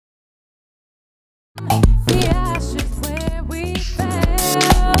The ashes where we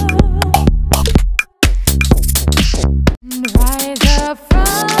fell, and rise up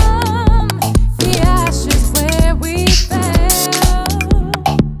from the ashes where we fell.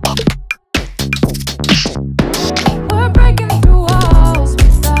 We're breaking through walls we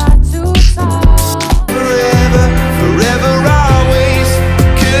thought too tall. Forever, forever, always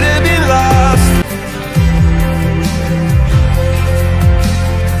could have been lost.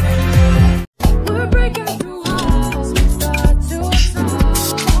 We're breaking through walls we thought too tall.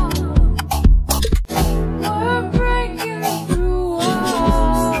 We're breaking through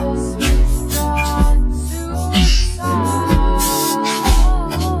walls we thought too tall.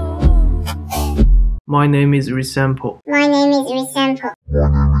 My name is ReSample. My name is ReSample.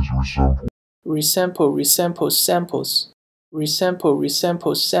 ReSample, ReSample samples. ReSample,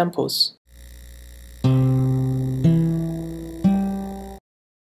 ReSample samples.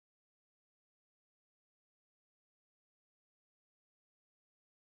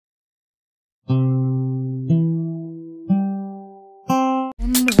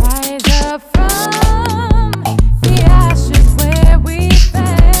 And rise up from the ashes where we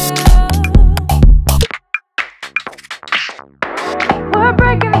fell. We're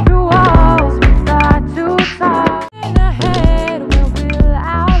breaking through walls we thought too tall. In ahead where we'll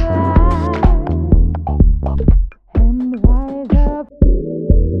outlast. And rise up.